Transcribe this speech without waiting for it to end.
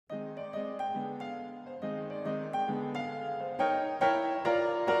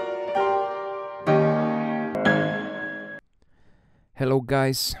Hello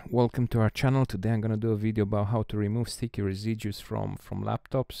guys, welcome to our channel. Today I'm gonna do a video about how to remove sticky residues from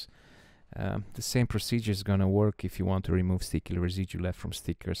laptops. The same procedure is gonna work if you want to remove sticky residue left from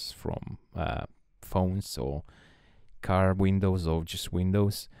stickers from phones or car windows or just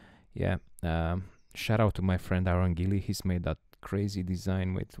windows. Yeah, shout out to my friend Aaron Gillie. He's made that crazy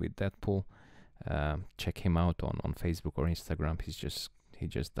design with Deadpool. Check him out on Facebook or Instagram. He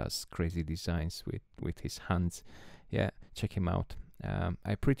just does crazy designs with his hands. Yeah, check him out.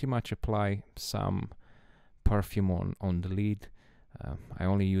 I pretty much apply some perfume on the lid. I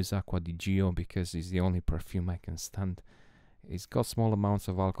only use Acqua di Gio because it's the only perfume I can stand. It's got small amounts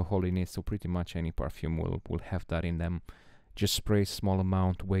of alcohol in it, so pretty much any perfume will have that in them. Just spray a small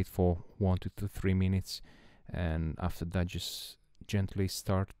amount, wait for 1 to 3 minutes, and after that just gently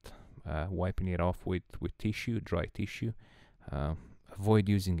start wiping it off with tissue, dry tissue. Avoid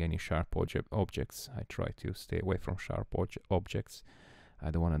using any sharp objects. I try to stay away from sharp objects. I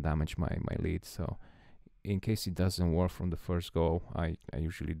don't want to damage my lid, so in case it doesn't work from the first go, I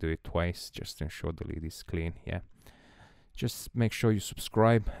usually do it twice just to ensure the lid is clean. Yeah, just make sure you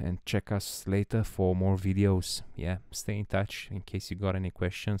subscribe and check us later for more videos. Yeah, stay in touch. In case you got any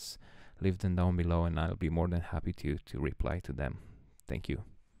questions, leave them down below and I'll be more than happy to reply to them. Thank you.